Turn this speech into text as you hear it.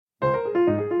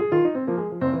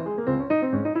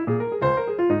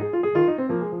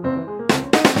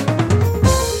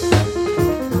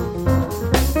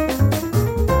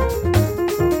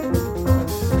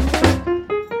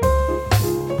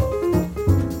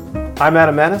I'm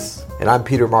Adam Manis. And I'm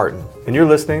Peter Martin. And you're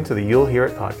listening to the You'll Hear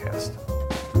It podcast.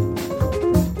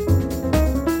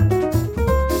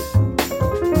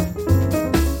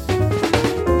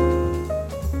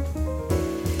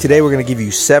 Today we're going to give you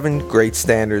 7 great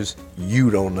standards you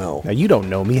don't know. Now, you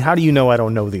don't know me. How do you know I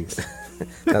don't know these?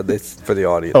 Now, this for the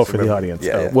audience. Oh, for the audience.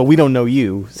 Yeah, yeah. Well, we don't know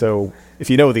you, so if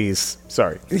you know these,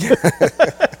 sorry.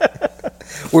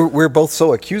 We're both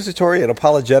so accusatory and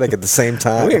apologetic at the same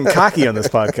time. We're getting cocky on this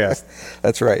podcast.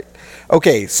 That's right.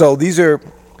 Okay, so these are,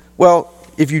 well,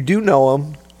 if you do know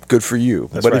them, good for you.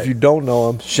 That's but right. if you don't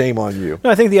know them, shame on you. No,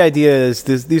 I think the idea is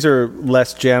these are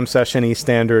less jam session-y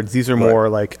standards. These are more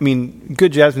like, I mean,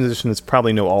 good jazz musicians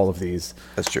probably know all of these.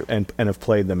 That's true. And have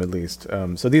played them at least.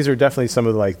 So these are definitely some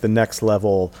of like the next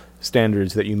level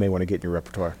standards that you may want to get in your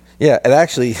repertoire. Yeah, and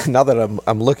actually, now that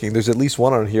I'm looking, there's at least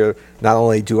one on here. Not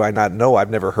only do I not know, I've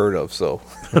never heard of. So,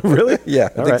 Really? Yeah,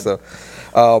 I All think right.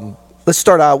 so. Let's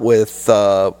start out with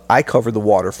 "I Cover the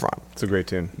Waterfront." It's a great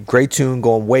tune. Great tune,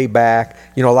 going way back.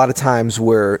 You know, a lot of times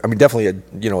where, I mean, definitely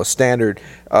a standard.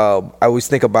 I always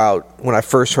think about when I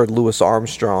first heard Louis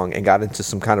Armstrong and got into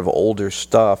some kind of older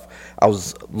stuff. I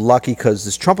was lucky because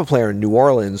this trumpet player in New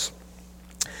Orleans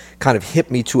kind of hit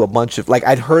me to a bunch of, like,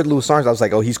 I'd heard Louis Armstrong. I was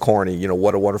like, oh, he's corny,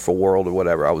 What a Wonderful World or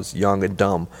whatever. I was young and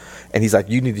dumb. And he's like,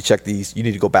 you need to check these. You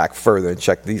need to go back further and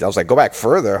check these. I was like, go back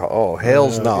further? Oh,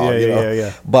 hell's no.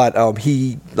 Yeah. But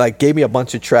he like gave me a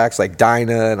bunch of tracks like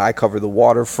Dinah and I Cover the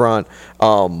Waterfront.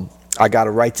 I Got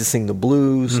a Right to Sing the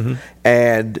Blues. Mm-hmm.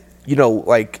 And,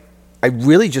 like, I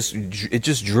really it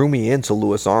just drew me into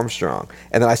Louis Armstrong.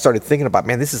 And then I started thinking about,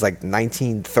 man, this is like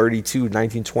 1932,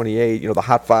 1928, the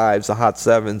hot fives, the hot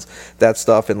sevens, that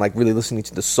stuff. And like really listening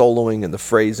to the soloing and the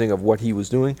phrasing of what he was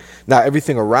doing. Now,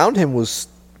 everything around him was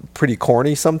pretty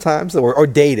corny sometimes, or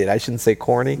dated. I shouldn't say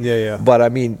corny. Yeah. But I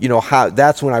mean, how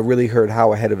that's when I really heard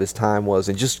how ahead of his time was,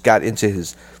 and just got into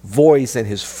his voice and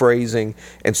his phrasing,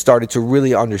 and started to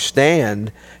really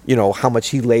understand, how much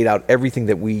he laid out everything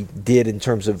that we did in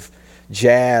terms of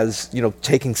jazz,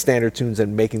 taking standard tunes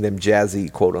and making them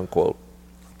jazzy, quote unquote.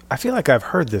 I feel like I've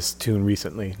heard this tune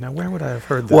recently. Now, where would I have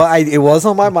heard this? Well, it was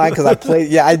on my mind because I played.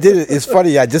 Yeah, I did it. It's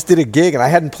funny. I just did a gig and I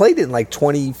hadn't played it in like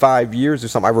 25 years or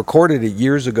something. I recorded it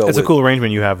years ago. It's a cool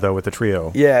arrangement you have though with the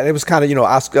trio. Yeah, and it was kind of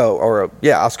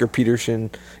Oscar Peterson.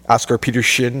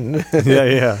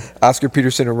 Yeah. Oscar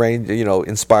Peterson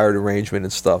inspired arrangement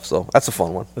and stuff. So that's a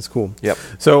fun one. That's cool. Yep.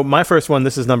 So my first one,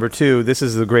 this is number 2. This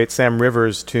is the great Sam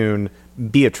Rivers tune,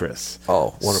 Beatrice.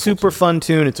 Oh, wonderful. Super fun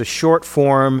tune. It's a short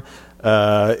form.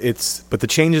 But the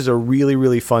changes are really,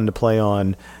 really fun to play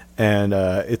on. And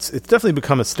it's definitely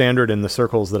become a standard in the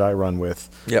circles that I run with.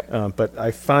 Yep. But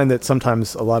I find that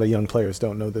sometimes a lot of young players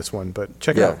don't know this one. But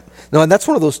check it out. No, and that's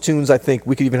one of those tunes. I think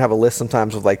we could even have a list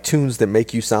sometimes of like tunes that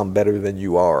make you sound better than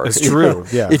you are. It's true.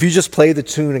 Yeah. If you just play the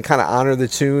tune and kind of honor the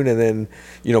tune, and then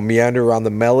meander around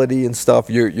the melody and stuff,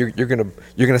 you're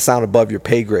gonna sound above your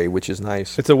pay grade, which is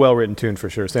nice. It's a well written tune for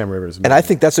sure. Sam Rivers. And I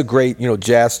think that's a great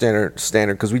jazz standard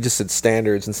because we just said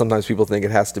standards, and sometimes people think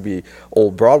it has to be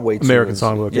old Broadway tunes. American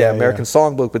Songbook. Yeah, American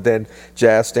Songbook, but then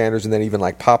jazz standards, and then even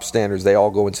like pop standards, they all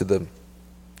go into the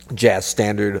jazz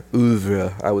standard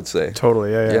oeuvre, I would say.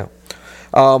 Totally, yeah.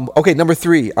 Okay, number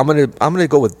 3. I'm gonna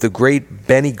go with the great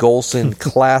Benny Golson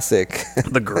classic.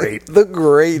 The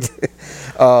great.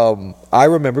 I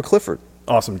Remember Clifford.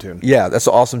 Awesome tune. Yeah, that's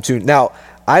an awesome tune. Now,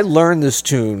 I learned this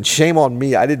tune. Shame on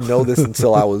me. I didn't know this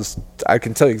until I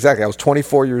can tell you exactly. I was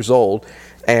 24 years old,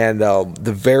 and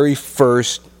the very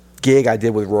first gig I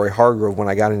did with Roy Hargrove when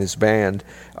I got in his band,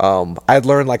 I had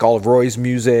learned like all of Roy's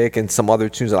music and some other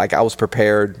tunes. Like I was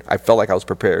prepared. I felt like I was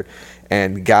prepared.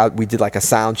 And we did like a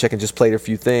sound check and just played a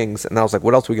few things. And I was like,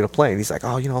 what else are we going to play? And he's like,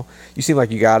 oh, you seem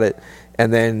like you got it.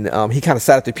 And then he kind of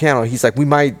sat at the piano. He's like, we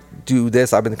might do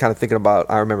this. I've been kind of thinking about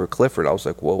I Remember Clifford. I was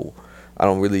like, whoa, I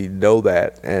don't really know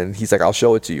that. And he's like, I'll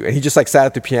show it to you. And he just like sat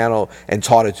at the piano and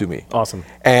taught it to me. Awesome.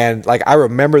 And like I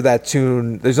remember that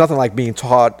tune. There's nothing like being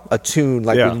taught a tune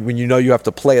like when you know you have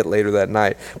to play it later that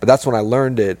night. But that's when I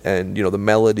learned it, and the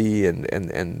melody and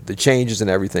the changes and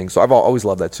everything. So I've always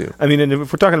loved that tune. I mean, and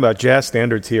if we're talking about jazz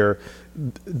standards here,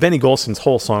 Benny Golson's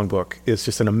whole songbook is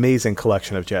just an amazing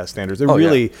collection of jazz standards. They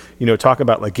really, talk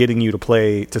about like getting you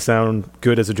to sound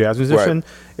good as a jazz musician. Right.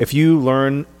 If you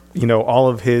learn, all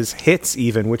of his hits,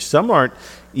 even, which some aren't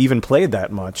even played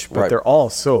that much, but they're all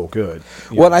so good.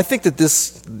 Well, and I think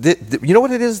that you know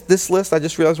what it is, this list, I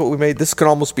just realized what we made, this could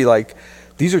almost be like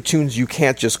these are tunes you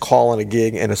can't just call on a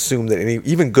gig and assume that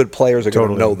even good players are going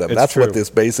to know them. That's true. What this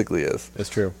basically is. It's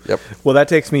true. Yep. Well, that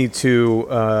takes me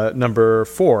to number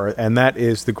 4, and that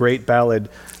is the great ballad.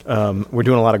 We're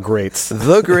doing a lot of greats.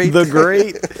 The Great. The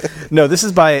Great. No, this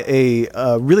is by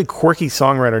a really quirky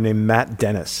songwriter named Matt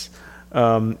Dennis.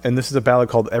 And this is a ballad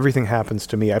called Everything Happens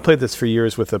to Me. I played this for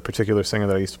years with a particular singer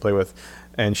that I used to play with,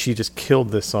 and she just killed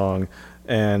this song.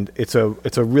 And it's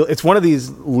one of these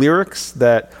lyrics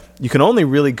that you can only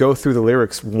really go through the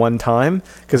lyrics one time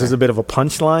because there's a bit of a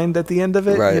punchline at the end of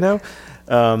it, right. you know?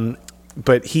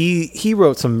 But he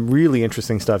wrote some really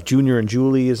interesting stuff. Junior and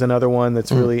Julie is another one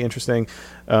that's really interesting.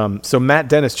 So Matt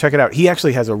Dennis, check it out. He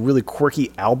actually has a really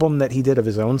quirky album that he did of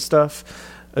his own stuff.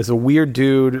 As a weird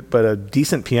dude, but a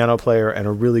decent piano player and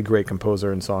a really great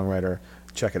composer and songwriter.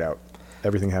 Check it out.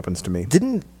 Everything Happens to Me.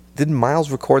 Didn't Miles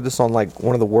record this on like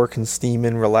one of the working,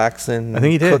 steaming, relaxing, I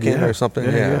think he did, cooking or something?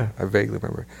 Yeah, I vaguely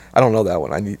remember. I don't know that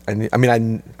one.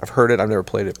 I've heard it. I've never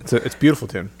played it. It's a beautiful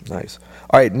tune. Nice.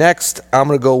 All right, next I'm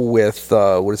gonna go with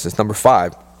what is this? Number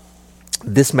 5.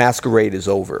 This Masquerade Is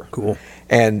Over. Cool.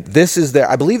 And this is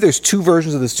I believe there's 2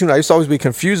 versions of this tune. I used to always be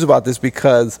confused about this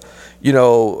because,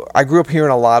 I grew up hearing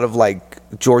a lot of like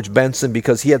George Benson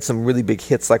because he had some really big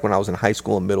hits like when I was in high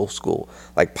school and middle school,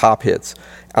 like pop hits,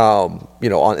 and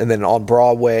then on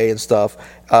Broadway and stuff,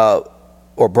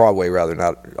 or Broadway rather,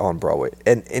 not on Broadway.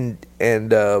 And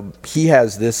he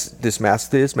has this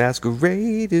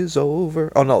Masquerade Is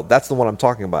Over. Oh no, that's the one I'm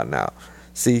talking about now.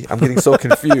 See, I'm getting so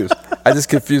confused. I just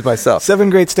confused myself. 7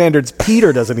 great standards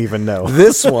Peter doesn't even know.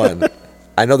 This one,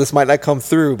 I know this might not come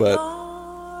through, but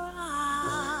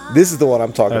this is the one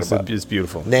I'm talking about. It's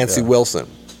beautiful. Nancy Wilson.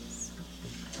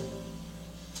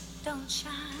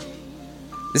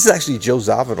 This is actually Joe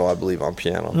Zawinul, I believe, on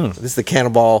piano. This is the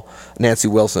Cannonball Nancy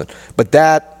Wilson. But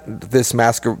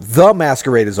the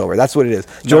Masquerade Is Over. That's what it is.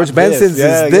 George Benson's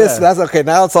is this. That's okay.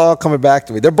 Now it's all coming back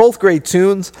to me. They're both great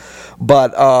tunes,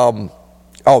 but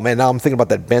oh man, now I'm thinking about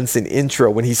that Benson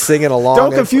intro when he's singing along.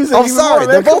 Don't confuse it. Oh, sorry,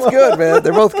 they're both good, man.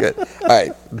 They're both good. All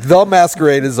right, The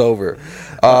Masquerade Is Over.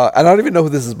 I don't even know who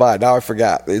this is by. Now I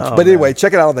forgot. But anyway,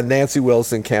 check it out on the Nancy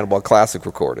Wilson Cannonball Classic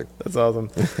recording. That's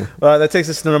awesome. That takes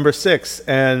us to number 6,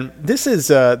 and this is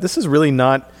really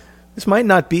not. This might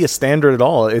not be a standard at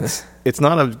all. It's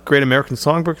not a Great American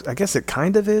Songbook. I guess it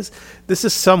kind of is. This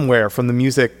is Somewhere from the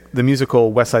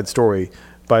musical West Side Story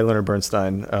by Leonard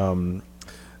Bernstein.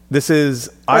 This is.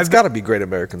 It's got to be Great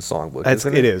American Songbook.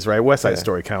 It is, right? West Side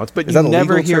Story counts, but you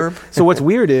never hear. So what's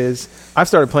weird is I've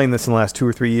started playing this in the last 2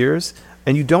 or 3 years,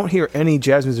 and you don't hear any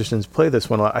jazz musicians play this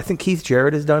one a lot. I think Keith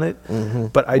Jarrett has done it,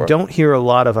 but I don't hear a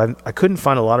lot of. I couldn't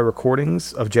find a lot of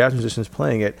recordings of jazz musicians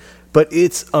playing it, but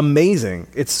it's amazing.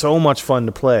 It's so much fun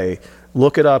to play.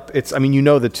 Look it up.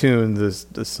 The tune.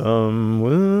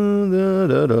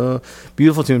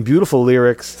 Beautiful tune, beautiful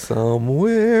lyrics.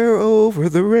 Somewhere over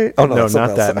the rain. Oh no,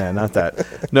 not that, man, not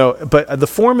that. No, but the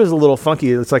form is a little funky.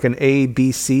 It's like an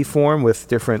ABC form with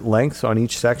different lengths on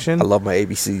each section. I love my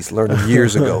ABCs. Learned them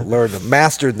years ago. Learned them,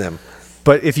 mastered them.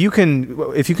 But if you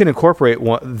can incorporate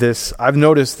this, I've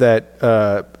noticed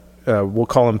that. We'll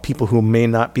call them people who may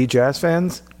not be jazz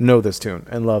fans, know this tune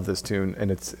and love this tune,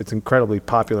 and it's incredibly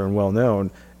popular and well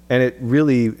known, and it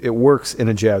works in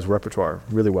a jazz repertoire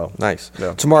really well. Nice.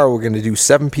 Yeah. Tomorrow we're going to do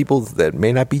 7 people that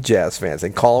may not be jazz fans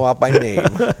and call them out by name.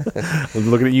 I'm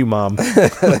looking at you, Mom.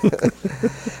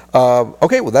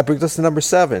 Okay, well that brings us to number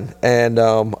 7, and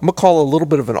I'm going to call a little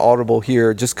bit of an audible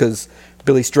here just because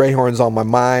Billy Strayhorn's on my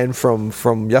mind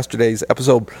from yesterday's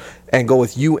episode, and go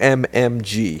with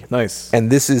UMMG. Nice.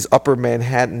 And this is Upper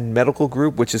Manhattan Medical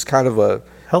Group, which is kind of a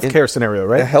healthcare scenario,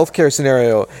 right? A healthcare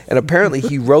scenario. And apparently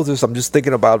he wrote this, I'm just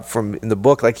thinking about in the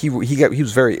book, like he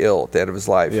was very ill at the end of his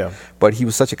life. Yeah. But he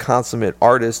was such a consummate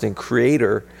artist and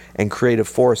creator and creative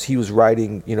force. He was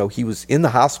writing, he was in the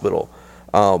hospital,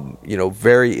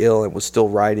 very ill and was still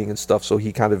writing and stuff. So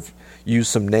he kind of used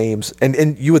some names.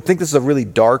 And you would think this is a really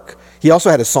dark. He also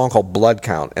had a song called Blood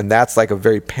Count, and that's like a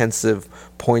very pensive,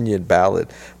 poignant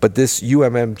ballad. But this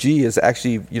UMMG is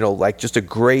actually, like just a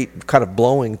great kind of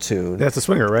blowing tune. That's a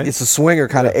swinger, right? It's a swinger,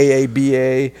 kind of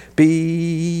AABA,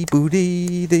 B,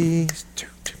 booty, dee,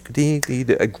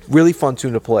 a really fun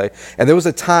tune to play. And there was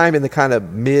a time in the kind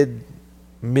of mid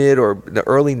or the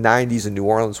early 90s in New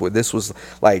Orleans where this was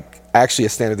like actually a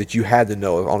standard that you had to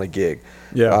know on a gig.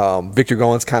 Yeah. Victor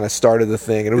Goins kind of started the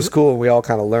thing, and it was cool, and we all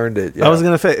kind of learned it. Yeah. I was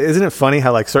going to say, isn't it funny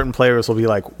how like certain players will be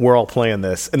like, we're all playing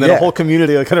this, and then a whole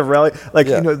community will kind of rally. Like,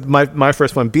 my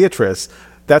first one, Beatrice,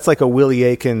 that's like a Willie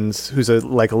Aikens, who's a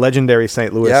legendary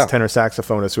St. Louis Yeah. tenor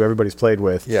saxophonist who everybody's played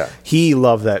with. Yeah. He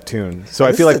loved that tune. So I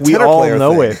This feel is like a we tenor all player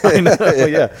know thing. it. I know,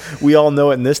 yeah. We all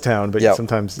know it in this town, but Yeah.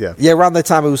 sometimes, yeah. Yeah, around that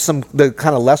time, it was the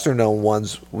kind of lesser known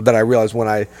ones that I realized when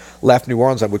I left New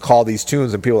Orleans. I would call these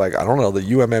tunes, and people were like, I don't know, the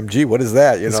UMMG, what is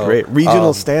that? You It's know, great.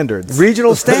 Regional standards.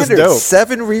 Regional That's dope. standards.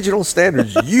 7 regional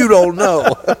standards. You don't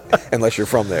know unless you're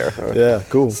from there. Yeah,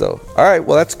 cool. So, all right,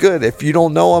 well, that's good. If you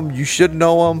don't know them, you should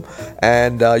know them,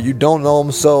 and you don't know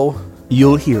them, so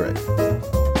You'll hear it.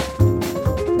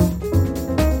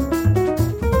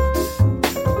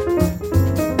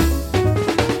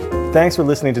 Thanks for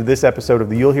listening to this episode of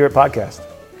the You'll Hear It podcast.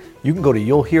 you can go to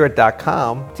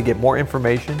you'llhearit.com to get more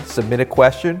information, submit a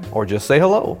question, or just say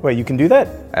hello. Wait, you can do that?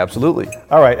 Absolutely.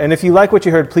 All right, and if you like what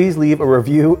you heard, please leave a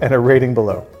review and a rating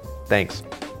below. Thanks.